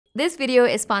This video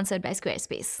is sponsored by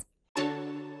Squarespace.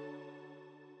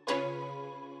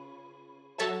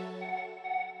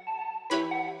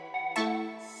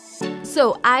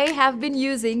 So I have been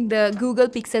using the Google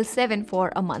Pixel 7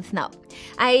 for a month now.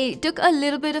 I took a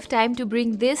little bit of time to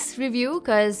bring this review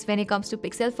because when it comes to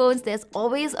Pixel phones, there's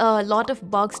always a lot of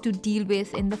bugs to deal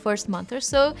with in the first month or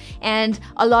so, and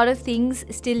a lot of things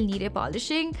still need a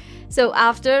polishing. So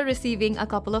after receiving a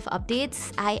couple of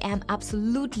updates, I am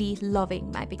absolutely loving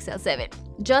my Pixel 7.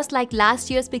 Just like last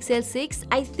year's Pixel 6,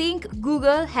 I think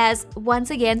Google has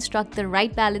once again struck the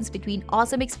right balance between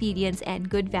awesome experience and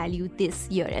good value this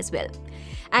year as well.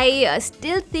 I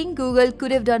still think Google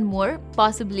could have done more,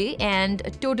 possibly, and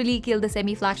totally killed the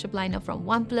semi-flagship lineup from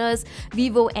OnePlus,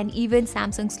 Vivo, and even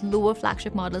Samsung's lower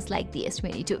flagship models like the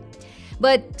S22.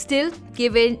 But still,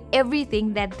 given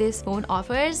everything that this phone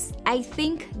offers, I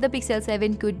think the Pixel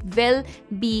 7 could well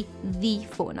be the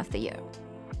phone of the year.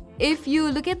 If you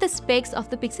look at the specs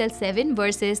of the Pixel 7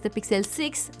 versus the Pixel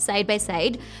 6 side by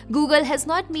side, Google has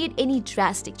not made any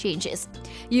drastic changes.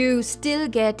 You still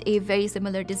get a very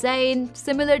similar design,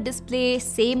 similar display,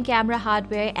 same camera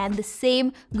hardware, and the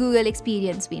same Google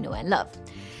experience we know and love.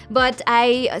 But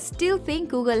I still think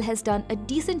Google has done a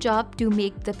decent job to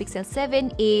make the Pixel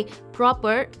 7 a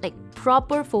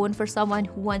proper phone for someone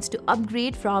who wants to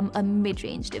upgrade from a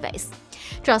mid-range device.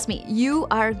 Trust me, you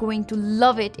are going to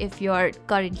love it if you're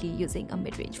currently using a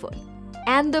mid-range phone.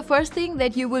 And the first thing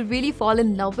that you will really fall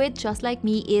in love with, just like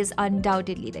me, is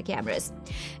undoubtedly the cameras.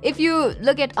 If you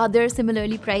look at other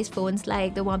similarly priced phones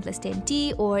like the OnePlus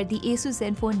 10T or the Asus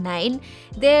Zenfone 9,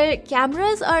 their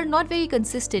cameras are not very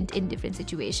consistent in different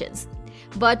situations.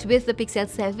 But with the Pixel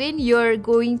 7, you're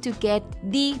going to get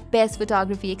the best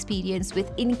photography experience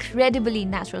with incredibly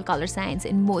natural color science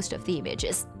in most of the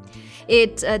images.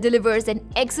 It delivers an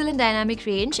excellent dynamic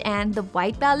range, and the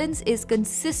white balance is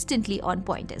consistently on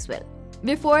point as well.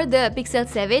 Before the Pixel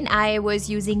 7, I was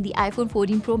using the iPhone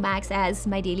 14 Pro Max as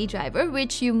my daily driver,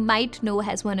 which you might know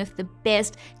has one of the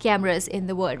best cameras in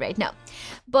the world right now.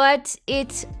 But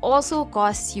it also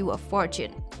costs you a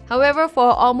fortune. However,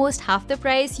 for almost half the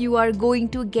price, you are going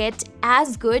to get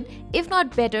as good, if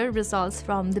not better, results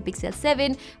from the Pixel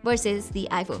 7 versus the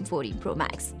iPhone 14 Pro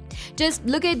Max. Just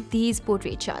look at these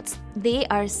portrait shots. They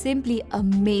are simply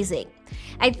amazing.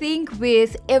 I think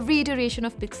with every iteration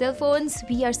of Pixel phones,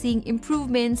 we are seeing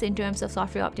improvements in terms of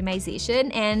software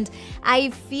optimization, and I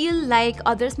feel like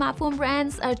other smartphone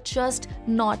brands are just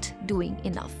not doing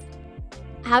enough.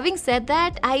 Having said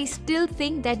that, I still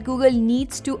think that Google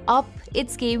needs to up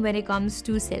its game when it comes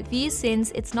to selfies,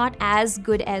 since it's not as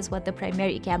good as what the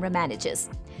primary camera manages.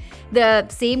 The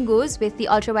same goes with the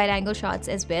ultra-wide-angle shots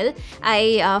as well.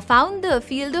 I found the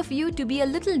field of view to be a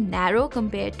little narrow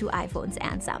compared to iPhones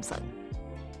and Samsung.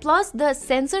 Plus, the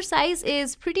sensor size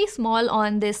is pretty small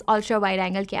on this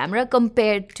ultra-wide-angle camera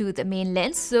compared to the main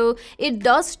lens, so it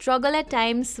does struggle at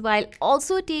times while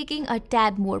also taking a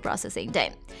tad more processing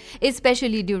time,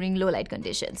 especially during low-light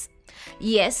conditions.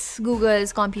 Yes,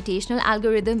 Google's computational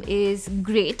algorithm is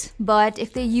great, but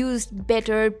if they used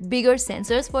better, bigger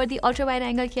sensors for the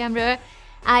ultra-wide-angle camera,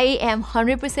 I am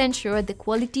 100% sure the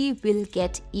quality will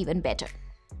get even better.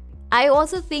 I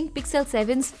also think Pixel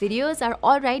 7's videos are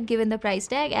alright given the price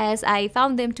tag, as I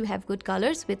found them to have good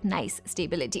colors with nice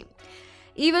stability.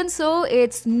 Even so,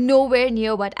 it's nowhere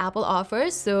near what Apple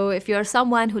offers, so if you're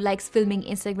someone who likes filming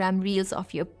Instagram reels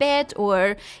of your pet,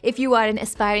 or if you are an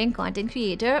aspiring content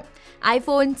creator,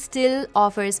 iPhone still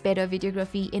offers better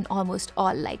videography in almost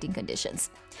all lighting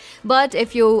conditions. But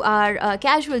if you are a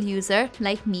casual user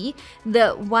like me,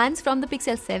 the ones from the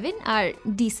Pixel 7 are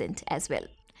decent as well.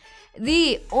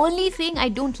 The only thing I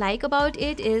don't like about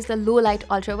it is the low-light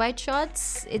ultra-wide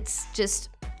shots. It's just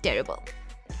terrible.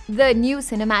 The new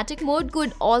cinematic mode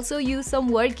could also use some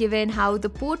work given how the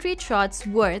portrait shots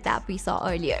were that we saw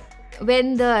earlier.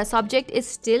 When the subject is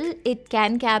still, it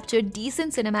can capture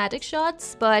decent cinematic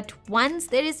shots, but once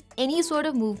there is any sort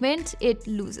of movement, it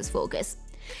loses focus.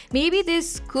 Maybe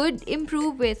this could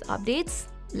improve with updates.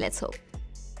 Let's hope.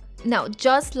 Now,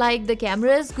 just like the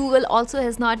cameras, Google also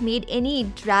has not made any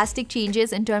drastic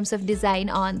changes in terms of design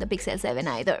on the Pixel 7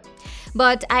 either.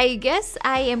 But I guess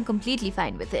I am completely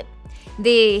fine with it.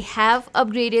 They have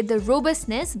upgraded the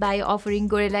robustness by offering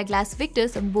Gorilla Glass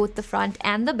Victus on both the front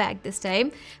and the back this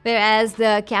time, whereas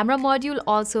the camera module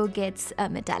also gets a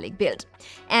metallic build.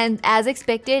 And as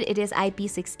expected, it is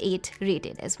IP68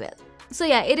 rated as well. So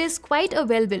yeah, it is quite a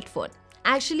well-built phone.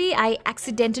 Actually, I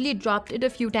accidentally dropped it a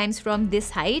few times from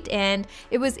this height, and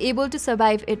it was able to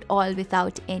survive it all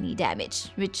without any damage,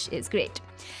 which is great.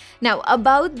 Now,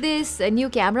 about this new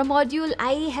camera module,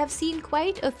 I have seen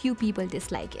quite a few people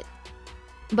dislike it.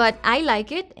 But I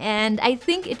like it, and I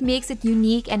think it makes it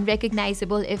unique and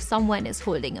recognizable if someone is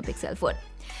holding a Pixel phone.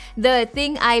 The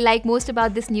thing I like most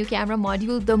about this new camera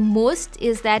module the most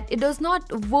is that it does not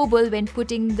wobble when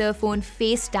putting the phone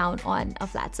face down on a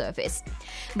flat surface.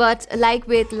 But like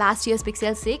with last year's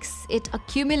Pixel 6, it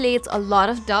accumulates a lot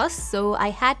of dust, so I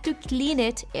had to clean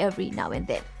it every now and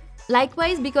then.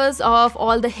 Likewise, because of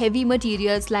all the heavy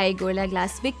materials like Gorilla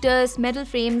Glass Victus, metal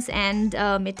frames, and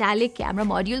metallic camera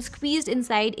module squeezed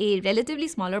inside a relatively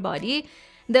smaller body,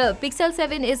 the Pixel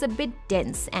 7 is a bit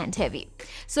dense and heavy.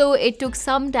 So it took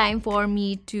some time for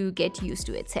me to get used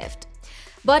to its heft.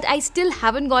 But I still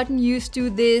haven't gotten used to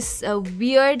this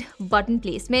weird button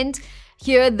placement.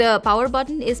 Here, the power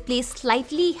button is placed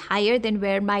slightly higher than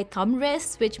where my thumb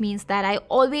rests, which means that I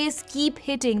always keep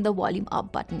hitting the volume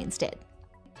up button instead.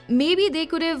 Maybe they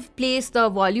could have placed the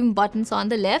volume buttons on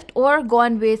the left or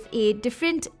gone with a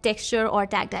different texture or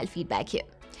tactile feedback here.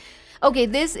 Okay,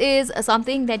 this is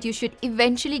something that you should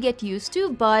eventually get used to,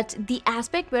 but the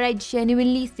aspect where I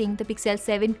genuinely think the Pixel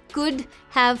 7 could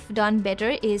have done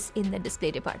better is in the display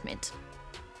department.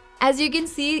 As you can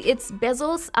see, its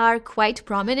bezels are quite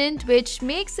prominent, which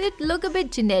makes it look a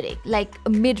bit generic, like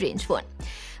a mid-range phone.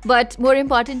 But more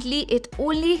importantly, it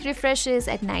only refreshes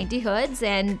at 90 Hz,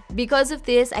 and because of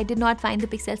this, I did not find the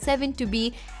Pixel 7 to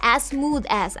be as smooth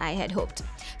as I had hoped.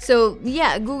 So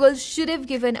yeah, Google should have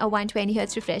given a 120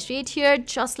 Hz refresh rate here,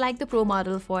 just like the Pro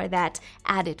model, for that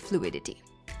added fluidity.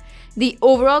 The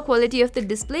overall quality of the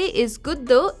display is good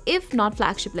though, if not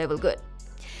flagship level good.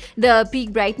 The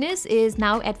peak brightness is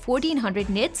now at 1400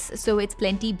 nits, so it's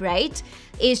plenty bright.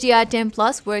 HDR10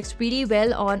 Plus works really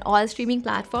well on all streaming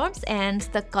platforms, and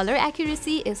the color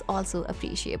accuracy is also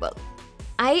appreciable.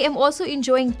 I am also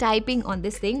enjoying typing on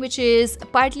this thing, which is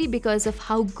partly because of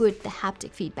how good the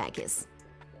haptic feedback is.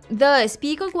 The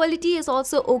speaker quality is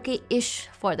also okay-ish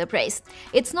for the price.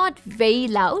 It's not very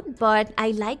loud, but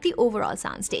I like the overall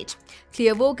soundstage.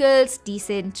 Clear vocals,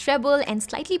 decent treble, and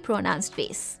slightly pronounced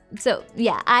bass. So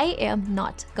yeah, I am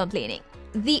not complaining.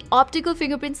 The optical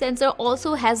fingerprint sensor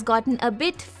also has gotten a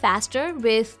bit faster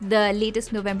with the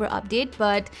latest November update,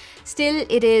 but still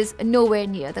it is nowhere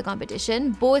near the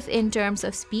competition, both in terms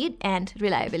of speed and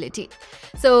reliability.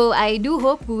 So I do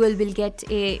hope Google will get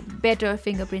a better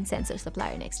fingerprint sensor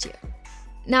supplier next year.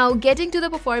 Now, getting to the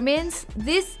performance,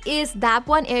 this is that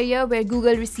one area where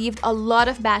Google received a lot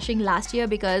of bashing last year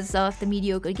because of the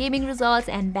mediocre gaming results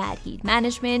and bad heat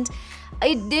management.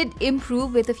 It did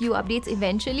improve with a few updates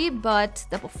eventually, but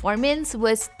the performance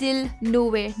was still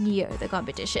nowhere near the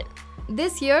competition.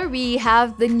 This year, we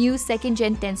have the new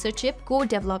second-gen Tensor chip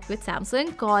co-developed with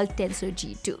Samsung called Tensor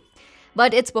G2.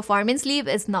 But its performance leap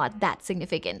is not that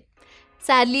significant.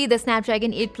 Sadly, the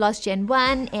Snapdragon 8 Plus Gen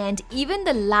 1 and even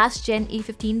the last Gen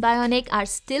A15 Bionic are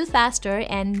still faster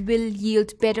and will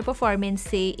yield better performance,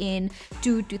 say, in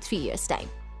 2 to 3 years' time.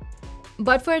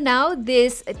 But for now,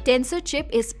 this Tensor chip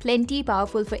is plenty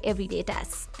powerful for everyday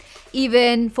tasks.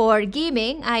 Even for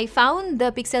gaming, I found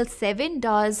the Pixel 7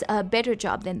 does a better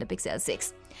job than the Pixel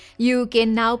 6. You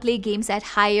can now play games at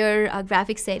higher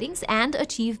graphics settings and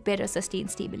achieve better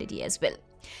sustained stability as well.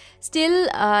 Still,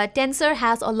 Tensor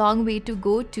has a long way to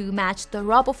go to match the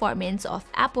raw performance of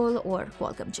Apple or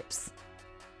Qualcomm chips.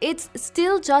 It's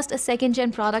still just a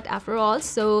second-gen product after all,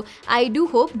 so I do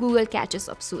hope Google catches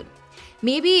up soon.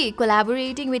 Maybe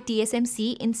collaborating with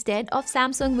TSMC instead of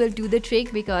Samsung will do the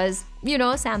trick because, you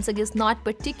know, Samsung is not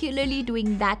particularly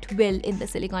doing that well in the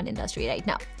silicon industry right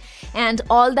now. And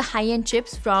all the high-end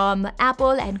chips from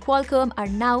Apple and Qualcomm are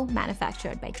now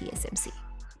manufactured by TSMC.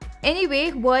 Anyway,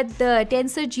 what the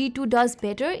Tensor G2 does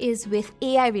better is with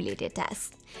AI-related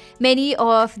tasks. Many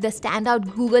of the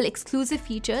standout Google exclusive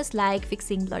features like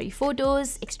fixing blurry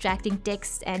photos, extracting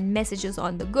text and messages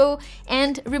on the go,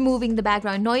 and removing the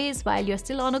background noise while you're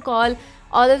still on a call,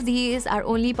 all of these are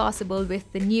only possible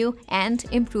with the new and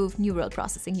improved neural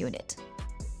processing unit.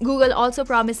 Google also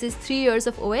promises 3 years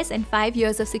of OS and 5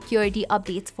 years of security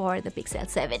updates for the Pixel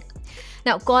 7.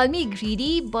 Now, call me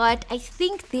greedy, but I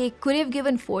think they could have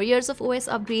given 4 years of OS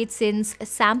upgrades since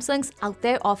Samsung's out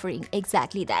there offering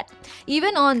exactly that,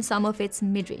 even on some of its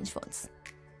mid-range phones.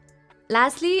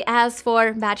 Lastly, as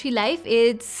for battery life,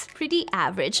 it's pretty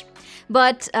average.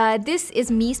 But this is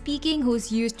me speaking,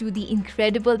 who's used to the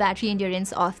incredible battery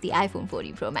endurance of the iPhone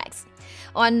 14 Pro Max.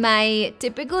 On my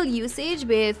typical usage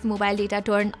with mobile data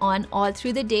turned on all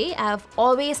through the day, I've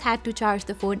always had to charge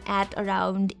the phone at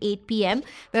around 8 p.m,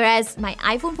 whereas my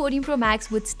iPhone 14 Pro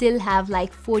Max would still have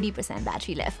like 40%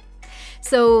 battery left.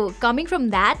 So coming from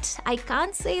that, I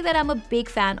can't say that I'm a big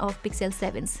fan of Pixel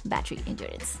 7's battery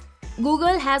endurance.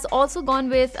 Google has also gone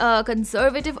with a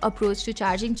conservative approach to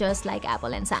charging, just like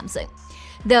Apple and Samsung.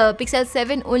 The Pixel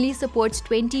 7 only supports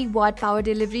 20-watt power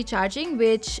delivery charging,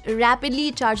 which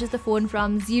rapidly charges the phone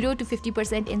from 0 to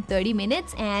 50% in 30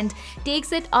 minutes and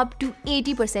takes it up to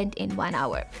 80% in 1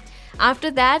 hour.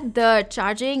 After that, the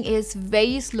charging is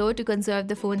very slow to conserve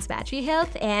the phone's battery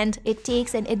health, and it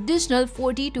takes an additional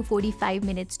 40 to 45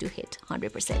 minutes to hit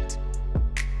 100%.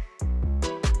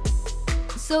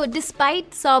 So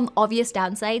despite some obvious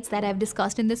downsides that I've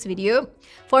discussed in this video,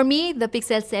 for me, the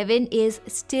Pixel 7 is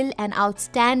still an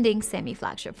outstanding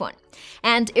semi-flagship phone.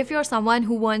 And if you're someone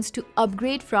who wants to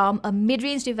upgrade from a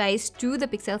mid-range device to the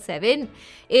Pixel 7,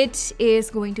 it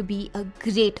is going to be a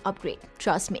great upgrade,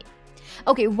 trust me.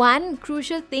 Okay, one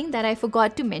crucial thing that I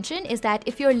forgot to mention is that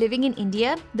if you're living in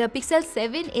India, the Pixel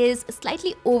 7 is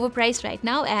slightly overpriced right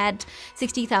now at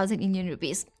 60,000 Indian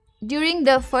rupees. During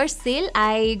the first sale,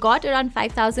 I got around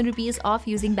 5,000 rupees off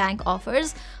using bank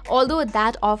offers, although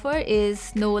that offer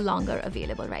is no longer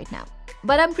available right now.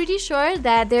 But I'm pretty sure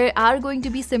that there are going to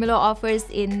be similar offers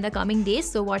in the coming days,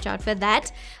 so watch out for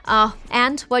that.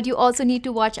 And what you also need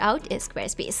to watch out is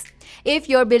Squarespace. If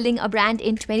you're building a brand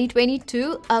in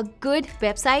 2022, a good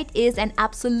website is an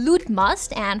absolute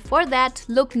must, and for that,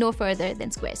 look no further than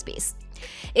Squarespace.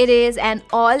 It is an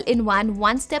all-in-one,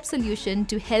 one-step solution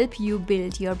to help you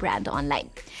build your brand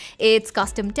online. Its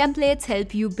custom templates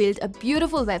help you build a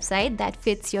beautiful website that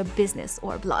fits your business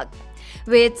or blog.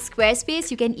 With Squarespace,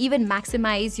 you can even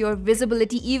maximize your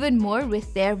visibility even more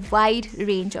with their wide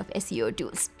range of SEO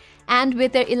tools. And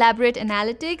with their elaborate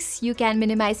analytics, you can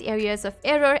minimize areas of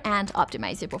error and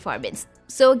optimize your performance.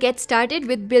 So get started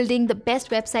with building the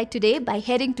best website today by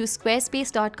heading to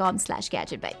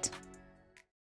squarespace.com/gadgetbyte.